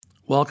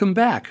Welcome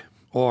back,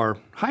 or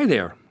hi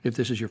there, if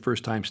this is your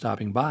first time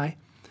stopping by.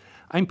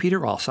 I'm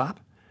Peter Alsop,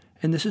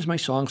 and this is my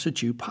Songs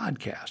That You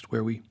podcast,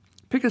 where we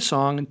pick a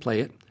song and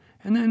play it,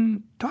 and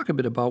then talk a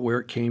bit about where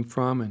it came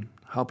from and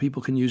how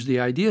people can use the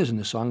ideas in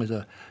the song as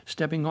a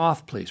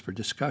stepping-off place for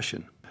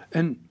discussion,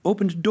 and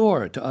opens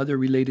door to other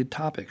related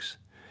topics.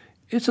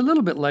 It's a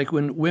little bit like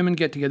when women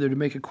get together to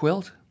make a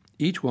quilt.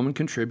 Each woman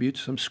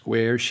contributes some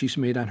squares she's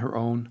made on her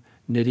own,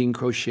 knitting,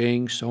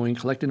 crocheting, sewing,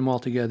 collecting them all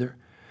together.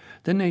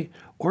 Then they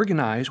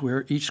organize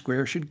where each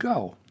square should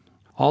go,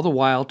 all the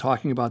while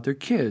talking about their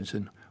kids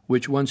and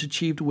which ones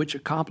achieved which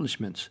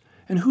accomplishments,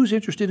 and who's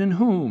interested in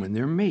whom, and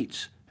their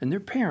mates, and their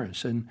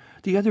parents, and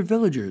the other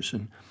villagers.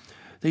 And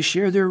they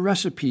share their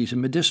recipes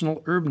and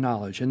medicinal herb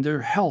knowledge, and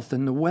their health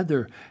and the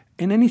weather,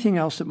 and anything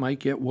else that might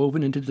get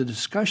woven into the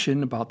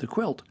discussion about the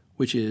quilt,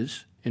 which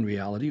is, in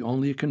reality,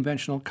 only a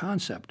conventional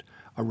concept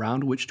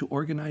around which to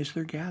organize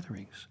their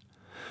gatherings.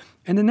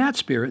 And in that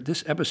spirit,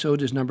 this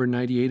episode is number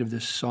 98 of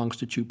this Songs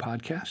That You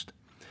podcast.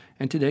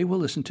 And today we'll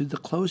listen to the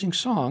closing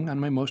song on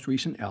my most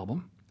recent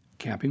album,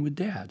 Camping with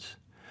Dads.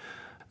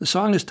 The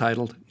song is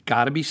titled,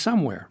 Gotta Be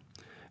Somewhere.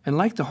 And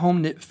like the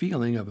home-knit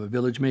feeling of a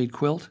village-made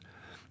quilt,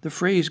 the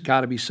phrase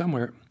gotta be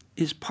somewhere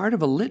is part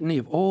of a litany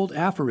of old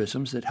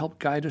aphorisms that help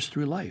guide us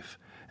through life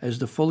as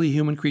the fully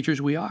human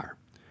creatures we are.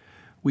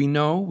 We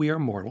know we are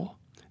mortal,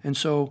 and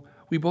so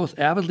we both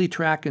avidly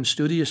track and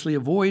studiously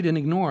avoid and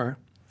ignore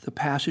the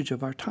passage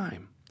of our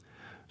time.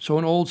 So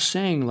an old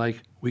saying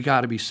like, we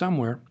gotta be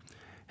somewhere,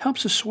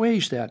 helps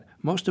assuage that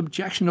most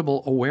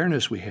objectionable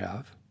awareness we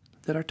have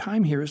that our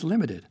time here is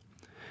limited.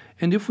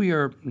 And if we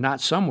are not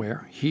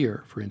somewhere,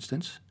 here, for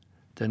instance,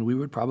 then we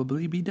would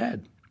probably be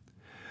dead.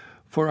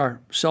 For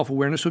our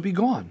self-awareness would be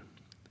gone.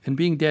 And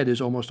being dead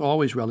is almost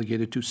always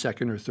relegated to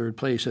second or third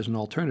place as an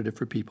alternative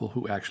for people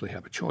who actually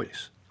have a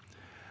choice.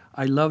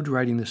 I loved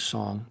writing this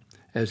song,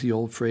 as the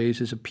old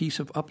phrase is a piece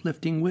of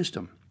uplifting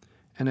wisdom,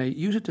 and I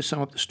use it to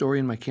sum up the story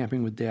in my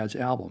Camping with Dads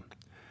album.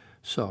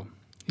 So,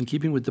 in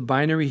keeping with the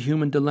binary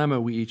human dilemma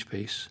we each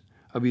face,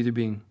 of either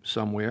being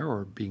somewhere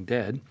or being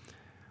dead,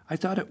 I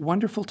thought it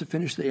wonderful to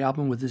finish the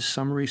album with this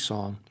summary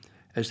song,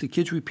 as the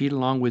kids repeat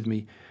along with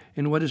me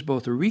in what is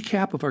both a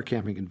recap of our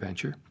camping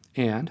adventure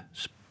and,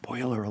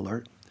 spoiler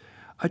alert,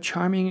 a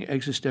charming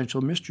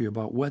existential mystery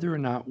about whether or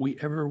not we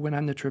ever went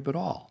on the trip at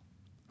all.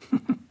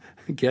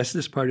 I guess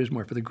this part is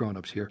more for the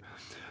grown-ups here.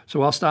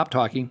 So I'll stop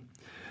talking.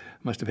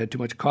 Must have had too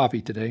much coffee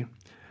today.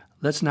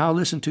 Let's now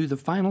listen to the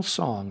final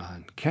song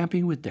on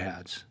Camping with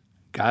Dads.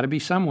 Gotta be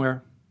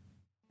somewhere.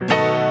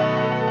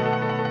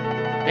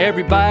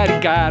 Everybody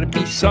gotta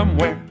be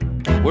somewhere.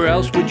 Where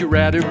else would you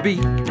rather be?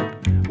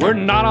 We're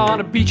not on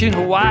a beach in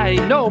Hawaii,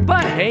 no,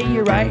 but hey,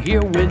 you're right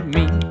here with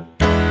me.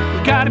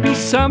 We gotta be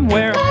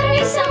somewhere. Gotta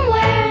be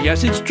somewhere.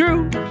 Yes, it's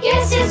true.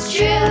 Yes, it's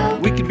true.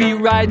 We could be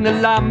riding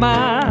a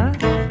llama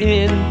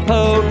in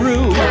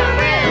Peru.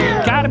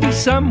 Peru. Gotta be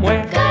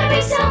somewhere. Gotta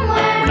be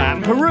somewhere. We're not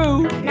in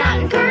Peru. Not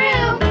in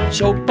Peru.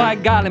 So by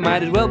golly,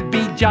 might as well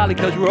be jolly,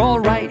 'cause we're all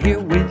right here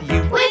with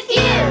you. With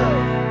you.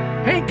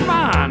 Hey, come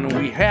on,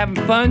 we having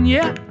fun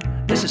yet?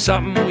 This is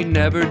something we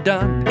never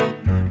done.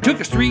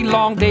 Took us 3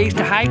 long days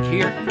to hike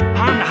here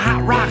on the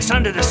hot rocks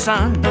under the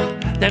sun.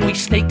 Then we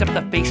snaked up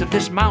the face of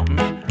this mountain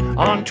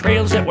on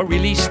trails that were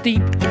really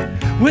steep,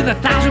 with a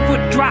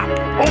 1,000-foot drop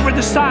over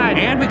the side,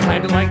 and we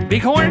climbed it like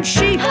bighorn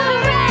sheep.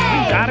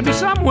 Hooray! Gotta be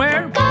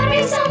somewhere. Gotta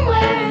be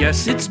somewhere.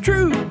 Yes, it's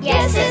true.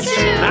 Yes, it's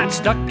true. Not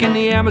stuck in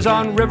the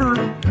Amazon River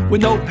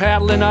with no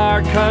paddle in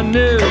our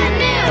canoe.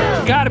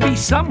 Canoe. Gotta be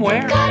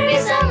somewhere. Gotta be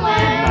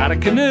somewhere. Not a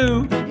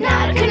canoe.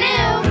 Not a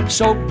canoe.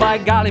 So by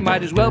golly,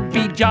 might as well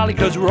be jolly,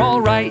 'cause we're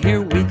all right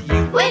here with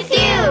you. With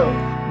you.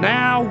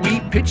 Now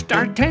we pitched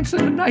our tents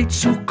in the night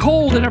so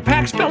cold and our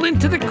packs fell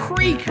into the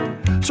creek.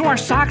 So our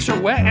socks are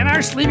wet and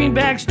our sleeping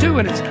bags too,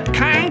 and it's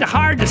kinda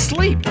hard to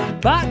sleep.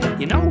 But,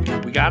 you know,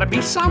 we gotta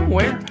be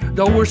somewhere,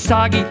 though we're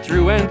soggy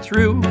through and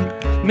through.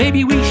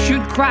 Maybe we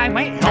should cry,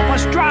 might help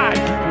us dry.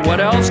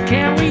 What else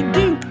can we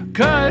do?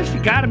 'Cause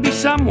you gotta be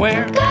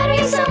somewhere. Gotta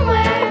be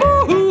somewhere.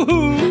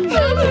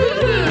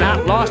 Ooh-hoo-hoo.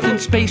 Not lost in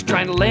space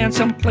trying to land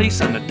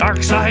someplace on the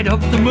dark side of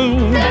the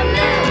moon. The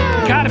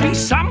moon. Gotta be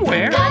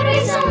somewhere. Gotta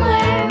be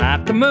somewhere.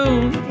 Not the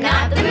moon.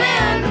 Not the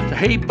moon. So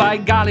hey, by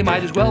golly,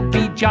 might as well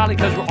be jolly,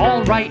 'cause we're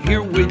all right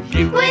here with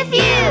you. With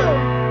you.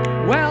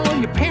 Well,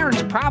 your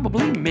parents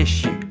probably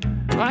miss you.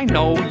 I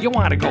know you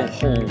want to go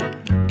home.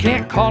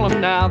 Can't call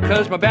them now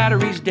 'cause my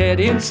battery's dead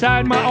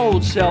inside my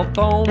old cell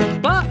phone.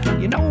 But,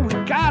 you know, we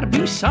gotta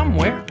be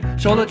somewhere,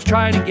 so let's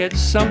try to get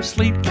some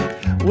sleep.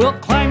 We'll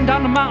climb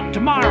down the mountain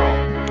tomorrow,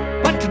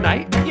 but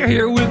tonight you're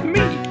here with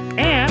me,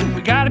 and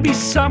we gotta be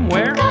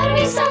somewhere. Gotta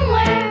be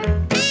somewhere.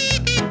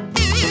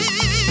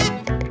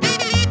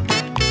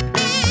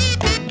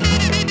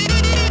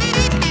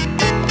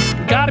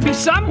 Gotta be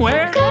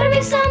somewhere. Gotta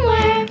be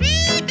somewhere.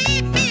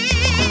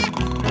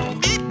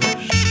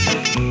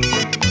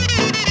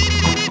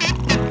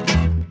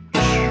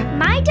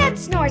 My dad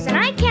snores and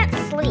I can't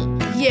sleep.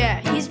 Yeah,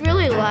 he's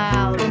really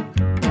loud.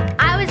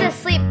 I was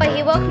asleep, but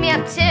he woke me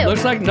up too.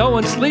 Looks like like no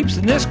one sleeps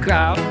in this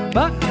crowd.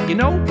 But, you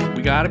know,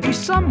 we gotta be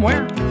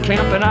somewhere.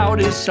 Camping out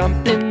is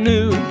something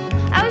new.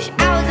 I wish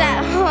I was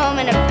at home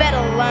in a bed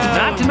alone.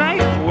 Not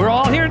tonight, we're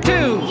all here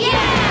too.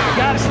 Yeah!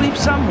 Gotta sleep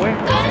somewhere.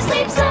 Gotta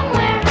sleep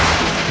somewhere.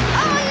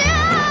 Oh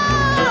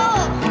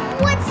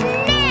no! What's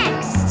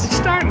next? It's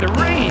starting to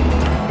rain.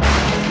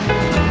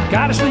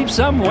 Gotta sleep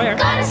somewhere.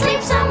 Gotta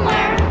sleep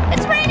somewhere.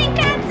 It's raining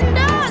cats and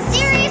dogs.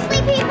 Seriously,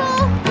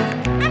 people?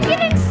 I'm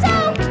getting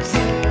soaked.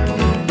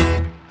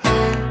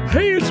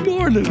 Hey, it's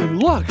morning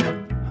and look,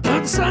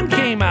 the sun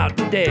came out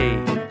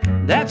today.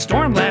 That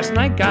storm last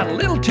night got a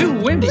little too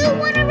windy. Blew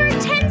one of our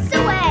tents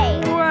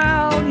away.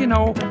 Well, you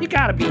know, you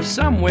gotta be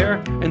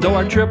somewhere. And though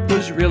our trip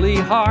was really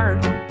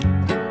hard,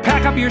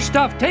 pack up your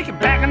stuff, take it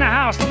back in the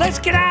house. Let's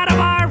get out of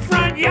our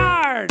front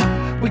yard.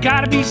 We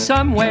gotta be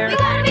somewhere. We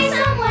gotta be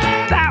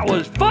somewhere. That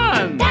was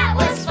fun. That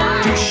was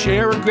fun. To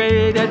share a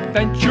great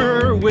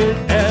adventure with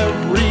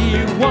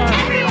everyone.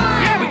 Everyone.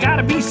 Yeah, we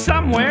gotta be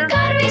somewhere.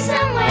 Gotta be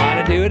somewhere.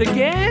 Wanna do it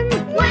again?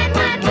 When?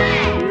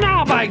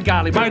 Now, by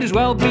golly, might as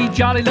well be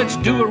jolly. Let's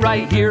do it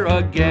right here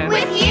again.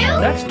 With you?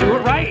 Let's do it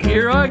right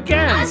here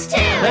again. Us too.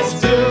 Let's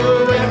do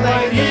it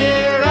right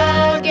here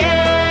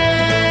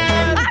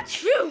again.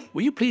 Achoo!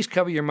 Will you please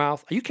cover your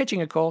mouth? Are you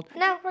catching a cold?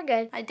 No, we're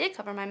good. I did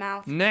cover my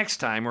mouth. Next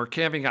time, we're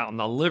camping out in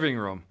the living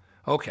room.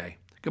 Okay.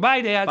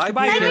 Goodbye, Dad. Bye,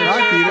 Goodbye, Peter. kids.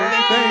 Bye, Peter.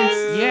 Thanks.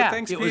 Yeah,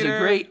 Thanks, it was a Peter.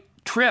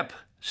 great trip.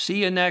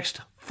 See you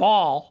next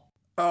fall.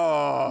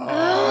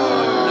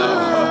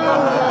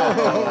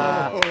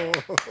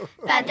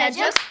 Bad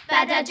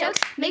dad jokes,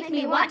 make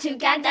me want to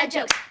gag dad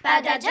jokes.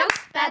 Bad dad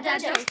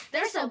jokes,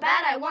 they're so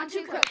bad I want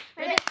to croak.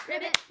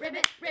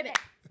 Ribbit.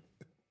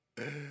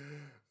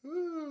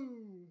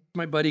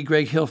 My buddy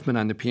Greg Hilfman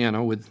on the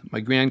piano with my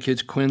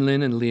grandkids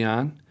Quinlan and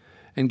Leon,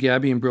 and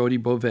Gabby and Brody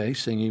Beauvais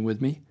singing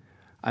with me.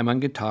 I'm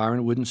on guitar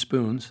and wooden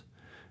spoons.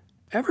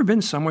 Ever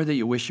been somewhere that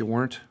you wish you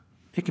weren't?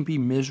 It can be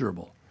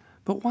miserable.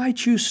 But why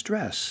choose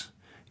stress?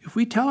 If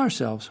we tell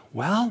ourselves,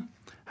 well,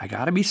 I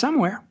gotta be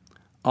somewhere,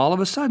 all of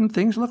a sudden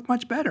things look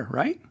much better,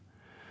 right?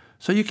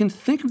 So you can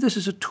think of this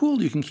as a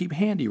tool you can keep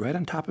handy right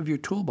on top of your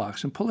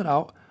toolbox and pull it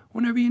out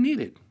whenever you need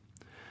it.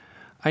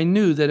 I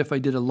knew that if I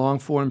did a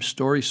long-form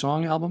story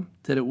song album,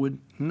 that it would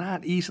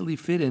not easily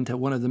fit into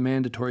one of the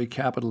mandatory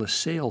capitalist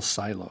sales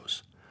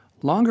silos.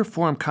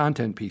 Longer-form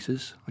content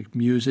pieces, like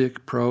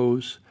music,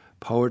 prose,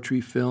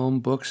 poetry, film,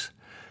 books,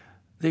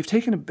 they've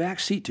taken a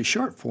back seat to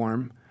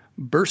short-form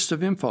bursts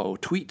of info,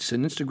 tweets,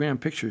 and Instagram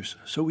pictures,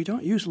 so we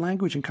don't use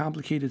language and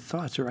complicated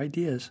thoughts or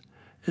ideas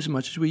as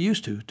much as we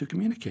used to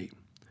communicate.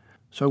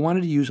 So I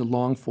wanted to use a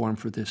long form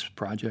for this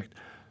project,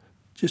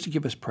 just to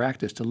give us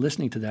practice to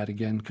listening to that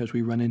again, because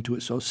we run into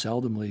it so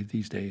seldomly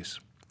these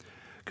days.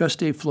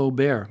 Gustave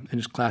Flaubert, in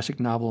his classic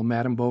novel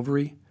Madame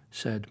Bovary,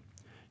 said,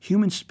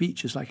 "Human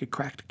speech is like a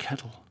cracked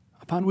kettle,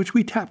 upon which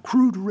we tap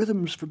crude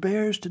rhythms for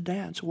bears to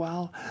dance,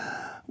 while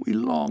we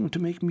long to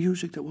make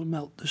music that will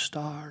melt the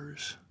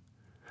stars."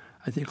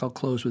 I think I'll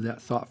close with that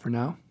thought for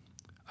now.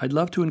 I'd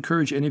love to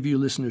encourage any of you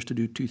listeners to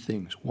do two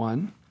things.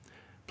 One,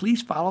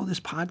 please follow this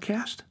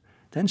podcast,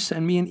 then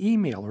send me an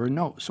email or a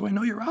note so I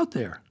know you're out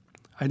there.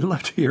 I'd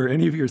love to hear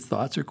any of your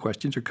thoughts or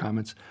questions or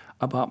comments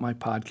about my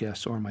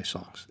podcasts or my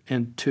songs.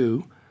 And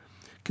two,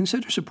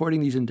 consider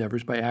supporting these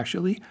endeavors by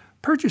actually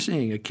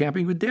purchasing a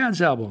Camping with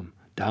Dad's album,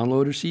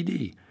 download or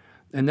CD,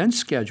 and then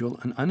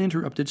schedule an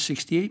uninterrupted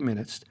 68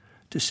 minutes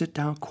to sit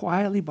down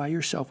quietly by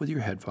yourself with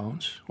your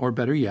headphones, or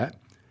better yet,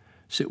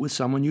 sit with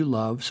someone you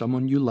love,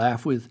 someone you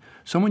laugh with,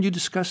 someone you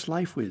discuss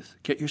life with.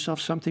 Get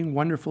yourself something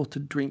wonderful to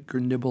drink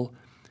or nibble,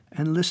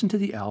 and listen to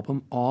the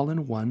album all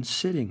in one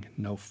sitting.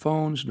 No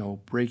phones, no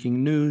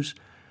breaking news.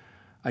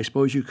 I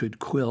suppose you could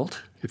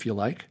quilt, if you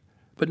like,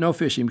 but no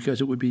fishing, because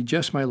it would be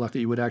just my luck that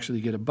you would actually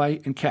get a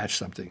bite and catch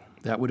something.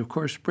 That would, of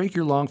course, break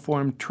your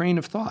long-form train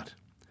of thought.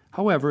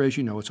 However, as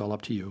you know, it's all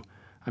up to you.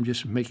 I'm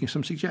just making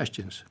some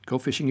suggestions. Go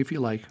fishing if you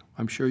like.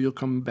 I'm sure you'll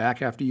come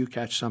back after you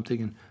catch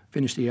something and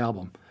finish the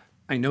album.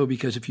 I know,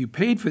 because if you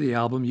paid for the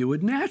album, you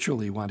would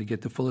naturally want to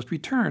get the fullest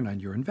return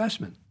on your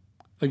investment.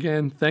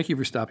 Again, thank you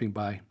for stopping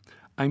by.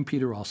 I'm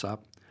Peter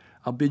Alsop.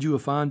 I'll bid you a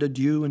fond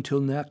adieu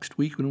until next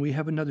week when we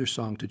have another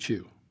song to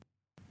chew.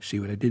 See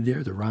what I did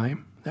there, the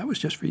rhyme? That was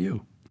just for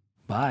you.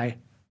 Bye.